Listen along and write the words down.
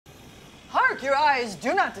Mark your eyes,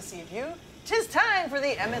 do not deceive you. 'Tis time for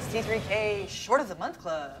the MST3K Short of the Month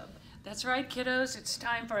Club. That's right, kiddos. It's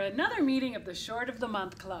time for another meeting of the Short of the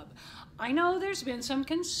Month Club. I know there's been some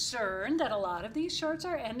concern that a lot of these shorts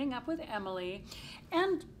are ending up with Emily,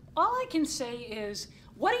 and all I can say is,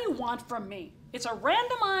 what do you want from me? It's a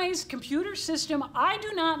randomized computer system. I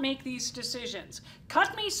do not make these decisions.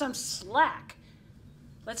 Cut me some slack.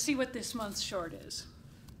 Let's see what this month's short is.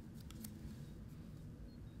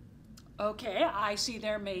 Okay, I see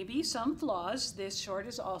there may be some flaws. This short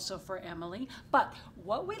is also for Emily. But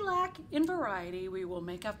what we lack in variety, we will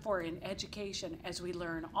make up for in education as we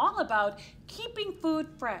learn all about keeping food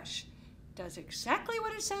fresh. Does exactly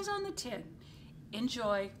what it says on the tin.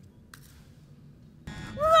 Enjoy.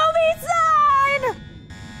 Movie sign!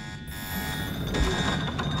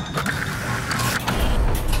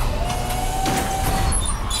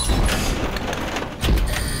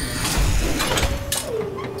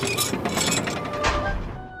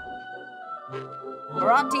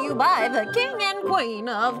 Brought to you by the King and Queen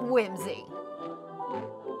of Whimsy.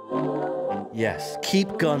 Yes,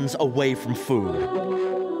 keep guns away from food.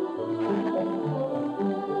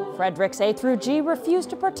 Fredericks A through G refuse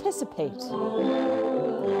to participate.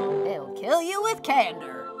 They'll kill you with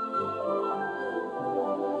candor.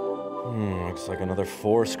 Looks like another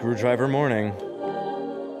 4-screwdriver morning.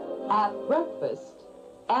 At breakfast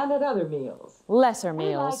and at other meals. Lesser We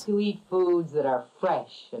meals. like to eat foods that are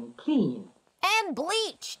fresh and clean. And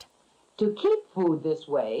bleached. To keep food this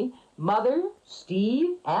way, Mother,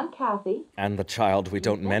 Steve, and Kathy And the child we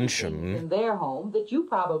don't do many things mention. in their home that you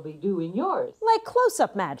probably do in yours. Like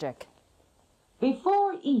close-up magic.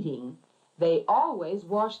 Before eating, they always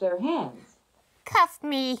wash their hands. Cuff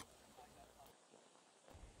me.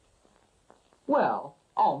 Well,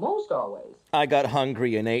 almost always. I got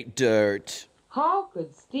hungry and ate dirt. How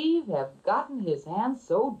could Steve have gotten his hands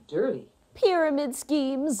so dirty? Pyramid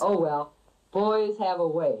schemes. Oh well, boys have a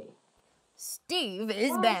way. Steve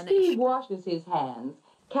is While banished. Steve washes his hands,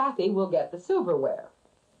 Kathy will get the silverware.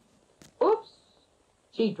 Oops,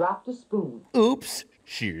 she dropped a spoon. Oops,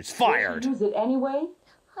 she's Will fired. she use it anyway?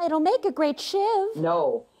 It'll make a great shiv.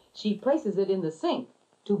 No, she places it in the sink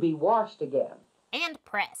to be washed again. And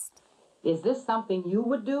pressed. Is this something you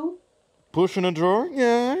would do? Push in a drawer?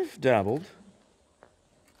 Yeah, I've dabbled.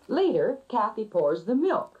 Later, Kathy pours the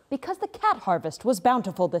milk. Because the cat harvest was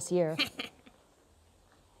bountiful this year.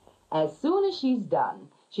 As soon as she's done,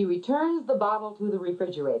 she returns the bottle to the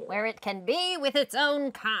refrigerator. Where it can be with its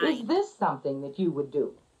own Is this something that you would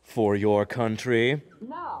do? For your country.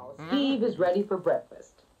 Now, Steve is ready for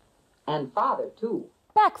breakfast. And Father, too.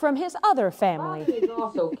 Back from his other Father family. is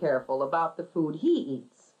also careful about the food he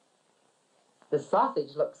eats. The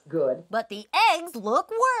sausage looks good. But the eggs look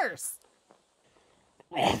worse.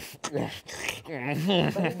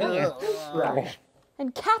 Right.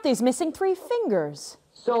 And Kathy's missing 3 fingers.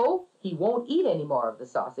 So, he won't eat any more of the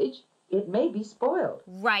sausage. It may be spoiled.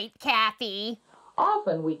 Right, Kathy.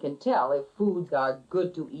 Often we can tell if foods are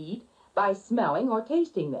good to eat by smelling or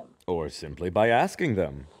tasting them. Or simply by asking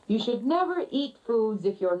them. You should never eat foods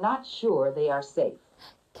if you're not sure they are safe.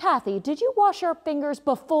 Kathy, did you wash your fingers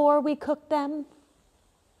before we cooked them?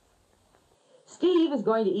 Steve is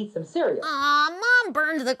going to eat some cereal. Aw, Mom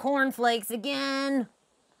burned the cornflakes again.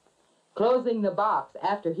 Closing the box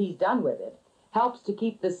after he's done with it helps to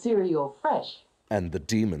keep the cereal fresh. And the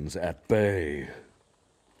demons at bay.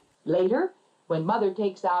 Later, when Mother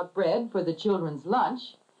takes out bread for the children's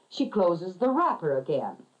lunch, she closes the wrapper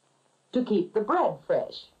again to keep the bread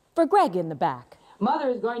fresh. For Greg in the back. Mother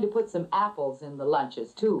is going to put some apples in the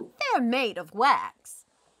lunches, too. They're made of wax.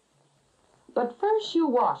 But first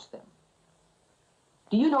she'll wash them.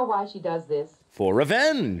 Do you know why she does this? For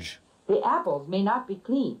revenge. The apples may not be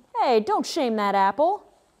clean. Hey, don't shame that apple.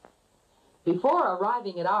 Before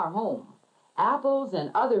arriving at our home, apples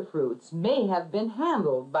and other fruits may have been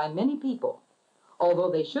handled by many people,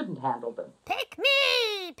 although they shouldn't handle them. Pick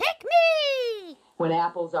me! Pick me! When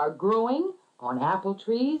apples are growing on apple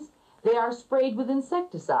trees, they are sprayed with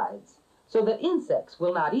insecticides so that insects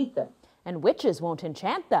will not eat them. And witches won't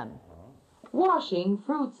enchant them. Washing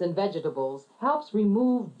fruits and vegetables helps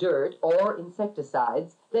remove dirt or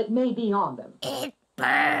insecticides that may be on them. It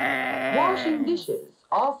burns. Washing dishes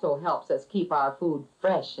also helps us keep our food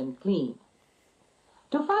fresh and clean.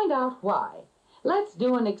 To find out why, let's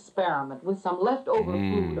do an experiment with some leftover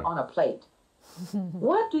food on a plate.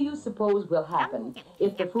 What do you suppose will happen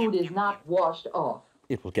if the food is not washed off?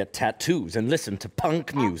 It will get tattoos and listen to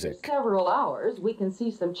punk music. After several hours, we can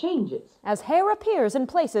see some changes. As hair appears in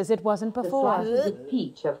places it wasn't The before. slices of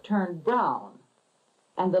peach have turned brown,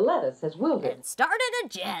 and the lettuce has wilted. And started a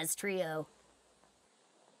jazz trio.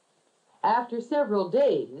 After several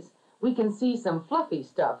days, we can see some fluffy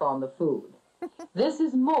stuff on the food. This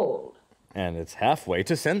is mold. And it's halfway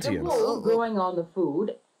to The sentience. mold growing on the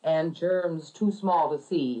food and germs too small to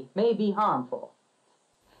see may be harmful.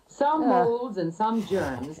 Some molds and some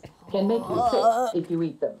germs can make you sick if you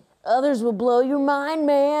eat them. Others will blow your mind,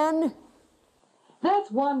 man.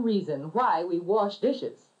 That's one reason why we wash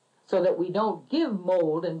dishes, so that we don't give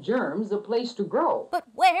mold and germs a place to grow. But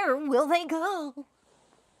where will they go?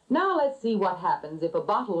 Now let's see what happens if a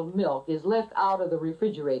bottle of milk is left out of the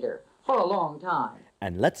refrigerator for a long time.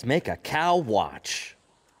 And let's make a cow watch.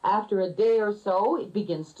 After a day or so, it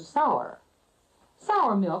begins to sour.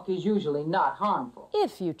 Sour milk is usually not harmful.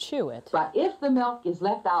 If you chew it. But if the milk is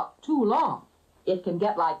left out too long, it can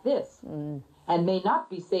get like this and may not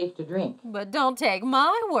be safe to drink. But don't take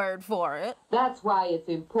my word for it. That's why it's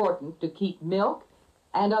important to keep milk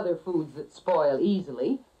and other foods that spoil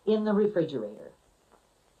easily in the refrigerator.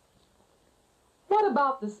 What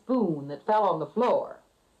about the spoon that fell on the floor?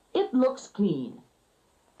 It looks clean,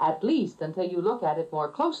 at least until you look at it more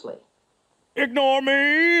closely. Ignore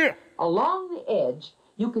me! Along the edge,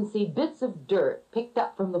 you can see bits of dirt picked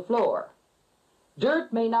up from the floor.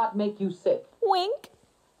 Dirt may not make you sick, Wink.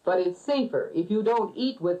 but it's safer if you don't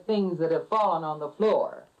eat with things that have fallen on the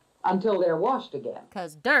floor until they're washed again.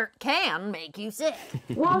 'Cause dirt can make you sick.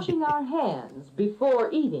 Washing our hands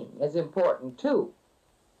before eating is important too.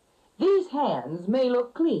 These hands may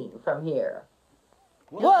look clean from here.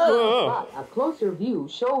 Whoa! But a closer view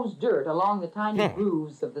shows dirt along the tiny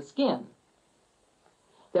grooves of the skin.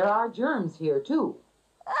 There are germs here too,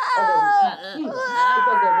 although we can't see them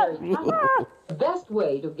because they're very tiny. The best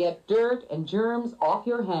way to get dirt and germs off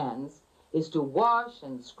your hands is to wash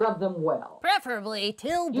and scrub them well, Preferably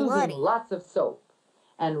till using bloody. lots of soap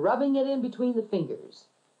and rubbing it in between the fingers,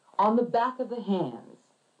 on the back of the hands,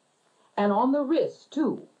 and on the wrists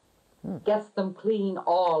too. Gets them clean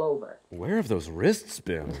all over. Where have those wrists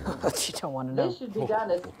been? You don't want to know. This should be done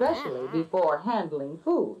especially before handling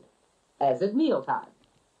food, as at mealtime.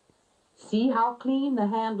 See how clean the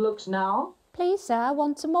hand looks now? Please, sir, I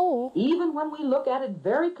want some more. Even when we look at it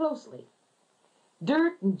very closely.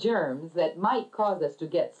 Dirt and germs that might cause us to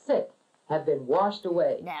get sick have been washed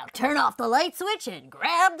away. Now turn off the light switch and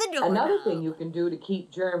grab the door. Another thing you can do to keep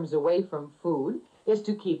germs away from food is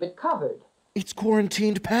to keep it covered. It's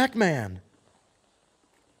quarantined Pac-Man.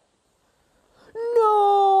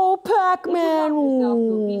 No, If you help Pac-Man. yourself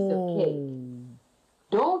to a piece of cake,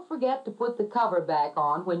 don't forget to put the cover back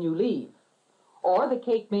on when you leave, or the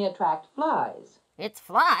cake may attract flies. It's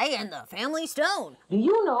Fly and the Family Stone. Do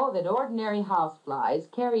you know that ordinary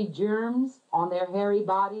houseflies carry germs on their hairy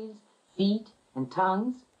bodies, feet, and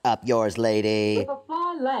tongues? Up yours, lady. If a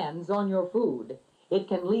fly lands on your food, it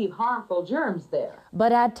can leave harmful germs there.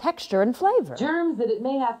 But add texture and flavor. Germs that it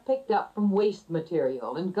may have picked up from waste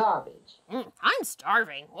material and garbage. I'm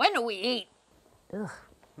starving. When do we eat?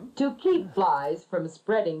 To keep flies from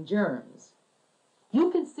spreading germs,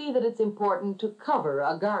 you can see that it's important to cover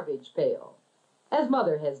a garbage pail, as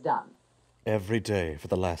Mother has done. Every day for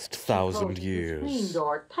the last Close 1,000 the years. screen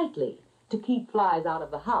door tightly to keep flies out of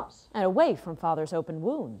the house. And away from Father's open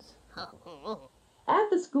wounds. At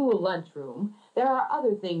the school lunchroom, there are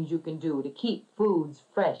other things you can do to keep foods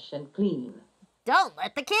fresh and clean. Don't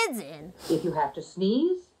let the kids in. If you have to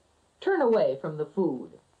sneeze, turn away from the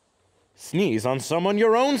food. Sneeze on someone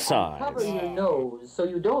your own Cover size. your nose so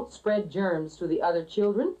you don't spread germs to the other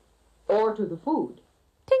children or to the food.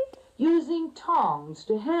 Tink. Using tongs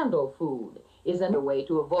to handle food is another way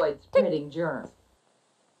to avoid spreading germs.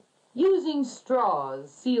 Using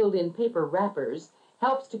straws sealed in paper wrappers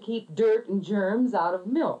helps to keep dirt and germs out of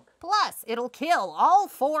milk. Plus, it'll kill all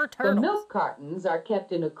 4 turtles. The milk cartons are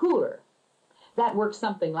kept in a cooler. That works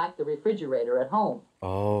something like the refrigerator at home.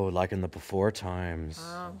 Oh, like in the before times.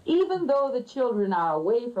 Even though the children are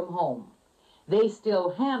away from home, they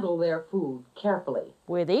still handle their food carefully.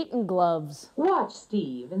 With eating gloves. Watch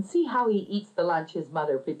Steve and see how he eats the lunch his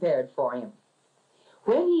mother prepared for him.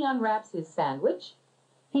 When he unwraps his sandwich,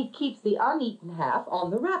 he keeps the uneaten half on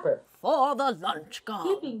the wrapper. For the lunch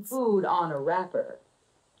Keeping gods. food on a wrapper,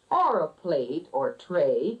 or a plate or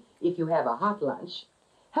tray if you have a hot lunch,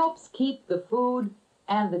 helps keep the food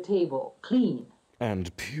and the table clean.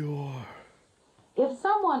 And pure. If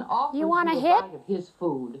someone offers You want a a hit? bite of his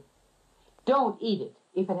food, don't eat it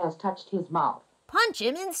if it has touched his mouth. Punch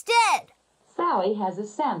him instead. Sally has a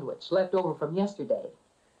sandwich left over from yesterday.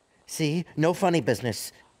 See? No funny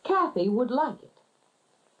business. Kathy would like it.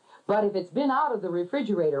 But if it's been out of the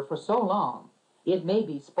refrigerator for so long, it may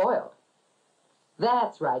be spoiled.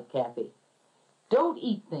 That's right, Kathy. Don't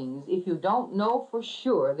eat things if you don't know for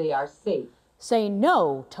sure they are safe. Say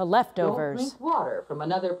no to Don't leftovers. drink water from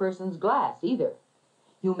another person's glass either.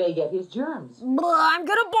 You may get his germs. Blah, I'm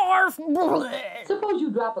gonna barf. Blah. Suppose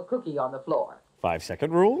you drop a cookie on the floor.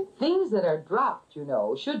 5-second rule? Things that are dropped, you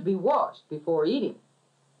know, should be washed before eating.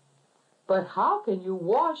 But how can you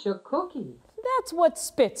wash a cookie? That's what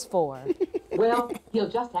spit's for. Well, you'll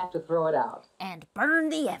just have to throw it out. And burn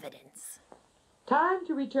the evidence. Time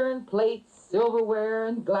to return plates, silverware,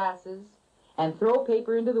 and glasses, and throw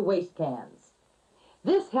paper into the waste cans.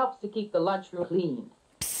 This helps to keep the lunchroom clean.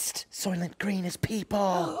 Psst, Soylent Green is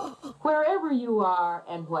people. Wherever you are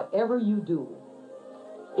and whatever you do,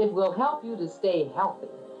 it will help you to stay healthy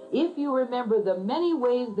if you remember the many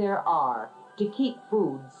ways there are to keep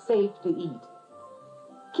food safe to eat.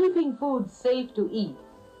 Keeping food safe to eat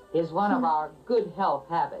is one of our good health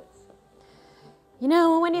habits. You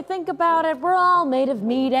know, when you think about it, we're all made of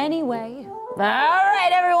meat anyway. All right,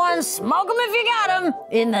 everyone, smoke 'em if you got 'em.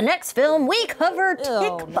 In the next film, we cover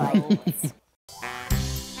tick bites.